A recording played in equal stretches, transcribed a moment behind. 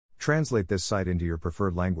Translate this site into your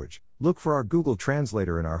preferred language. Look for our Google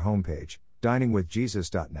Translator in our homepage,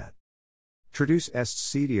 diningwithjesus.net. Traduce este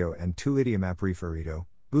sitio en tu idioma preferido.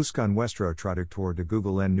 Busca nuestro traductor de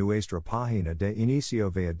Google en nuestra página de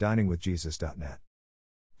inicio via diningwithjesus.net.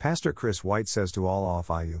 Pastor Chris White says to all of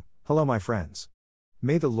you, hello my friends.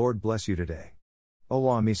 May the Lord bless you today.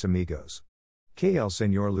 Hola mis amigos. Que el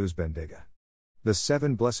Señor los bendiga. The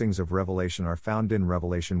 7 blessings of Revelation are found in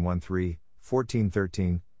Revelation 1:3,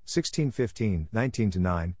 14:13, 16:15,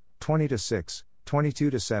 19-9, 20-6,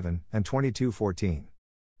 22-7, and 22:14.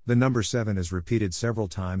 The number 7 is repeated several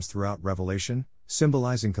times throughout Revelation,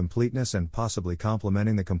 symbolizing completeness and possibly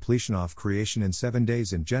complementing the completion of creation in 7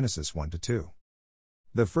 days in Genesis 1-2.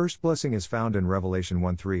 The first blessing is found in Revelation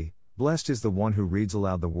 1:3, blessed is the one who reads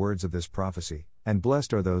aloud the words of this prophecy, and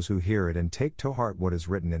blessed are those who hear it and take to heart what is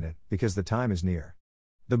written in it, because the time is near.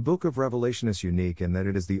 The book of Revelation is unique in that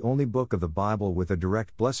it is the only book of the Bible with a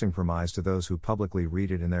direct blessing promised to those who publicly read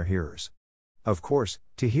it and their hearers. Of course,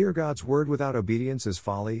 to hear God's word without obedience is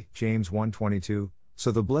folly, James 1:22,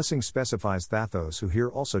 so the blessing specifies that those who hear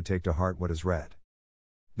also take to heart what is read.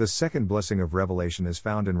 The second blessing of Revelation is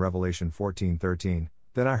found in Revelation 14:13,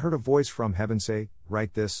 then I heard a voice from heaven say,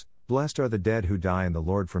 write this, blessed are the dead who die in the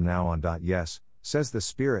Lord from now on. Yes, says the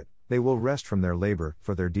Spirit, they will rest from their labor,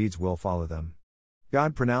 for their deeds will follow them.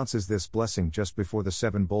 God pronounces this blessing just before the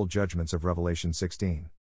 7 bold judgments of Revelation 16.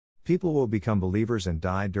 People will become believers and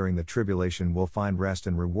die during the tribulation will find rest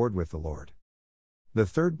and reward with the Lord. The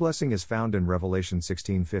third blessing is found in Revelation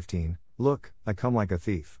 16:15, look, I come like a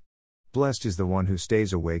thief. Blessed is the one who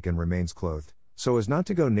stays awake and remains clothed, so as not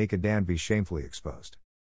to go naked and be shamefully exposed.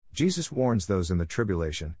 Jesus warns those in the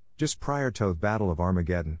tribulation, just prior to the battle of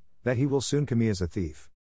Armageddon, that he will soon come as a thief.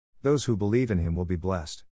 Those who believe in him will be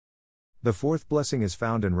blessed. The fourth blessing is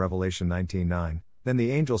found in Revelation 19:9, then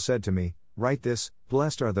the angel said to me, write this,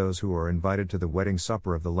 blessed are those who are invited to the wedding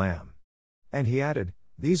supper of the Lamb. And he added,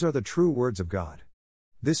 these are the true words of God.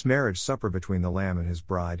 This marriage supper between the Lamb and his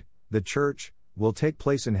bride, the church, will take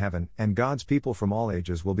place in heaven, and God's people from all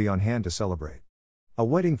ages will be on hand to celebrate. A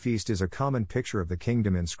wedding feast is a common picture of the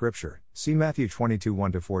kingdom in Scripture, see Matthew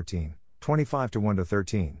 22:1-14,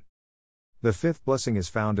 25:1-13. The fifth blessing is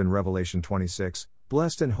found in Revelation 26,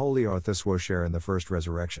 blessed and holy are those who share in the first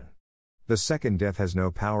resurrection. The second death has no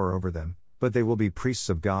power over them, but they will be priests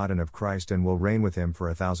of God and of Christ and will reign with him for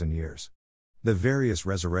 1,000 years. The various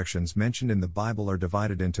resurrections mentioned in the Bible are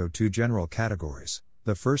divided into 2 general categories.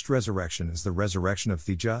 The first resurrection is the resurrection of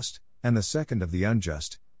the just, and the second of the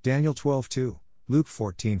unjust, Daniel 12:2. Luke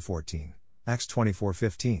 14:14, Acts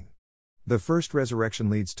 24:15. The first resurrection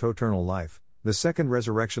leads to eternal life, the second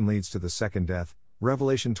resurrection leads to the second death,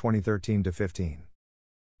 Revelation 20:13-15.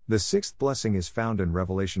 The sixth blessing is found in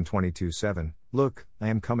Revelation 22:7, look, I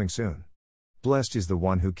am coming soon. Blessed is the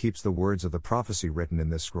one who keeps the words of the prophecy written in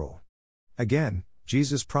this scroll. Again,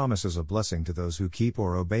 Jesus promises a blessing to those who keep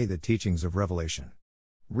or obey the teachings of Revelation.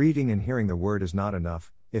 Reading and hearing the word is not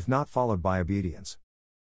enough, if not followed by obedience.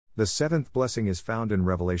 The seventh blessing is found in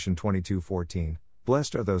Revelation 22:14,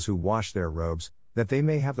 blessed are those who wash their robes, that they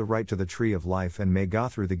may have the right to the tree of life and may go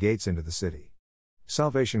through the gates into the city.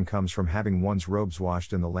 Salvation comes from having one's robes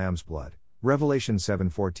washed in the Lamb's blood, Revelation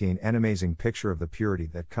 7:14, an amazing picture of the purity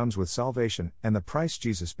that comes with salvation and the price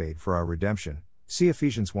Jesus paid for our redemption, see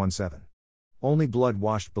Ephesians 1:7. Only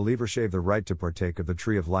blood-washed believers have the right to partake of the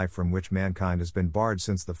tree of life from which mankind has been barred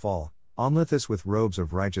since the fall. Only those with robes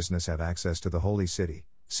of righteousness have access to the holy city.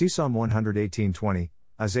 See Psalm 118:20,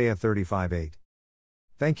 Isaiah 35:8.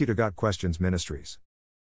 Thank you to Got Questions Ministries.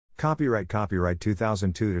 Copyright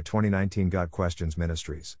 2002 to 2019 Got Questions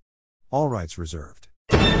Ministries. All rights reserved.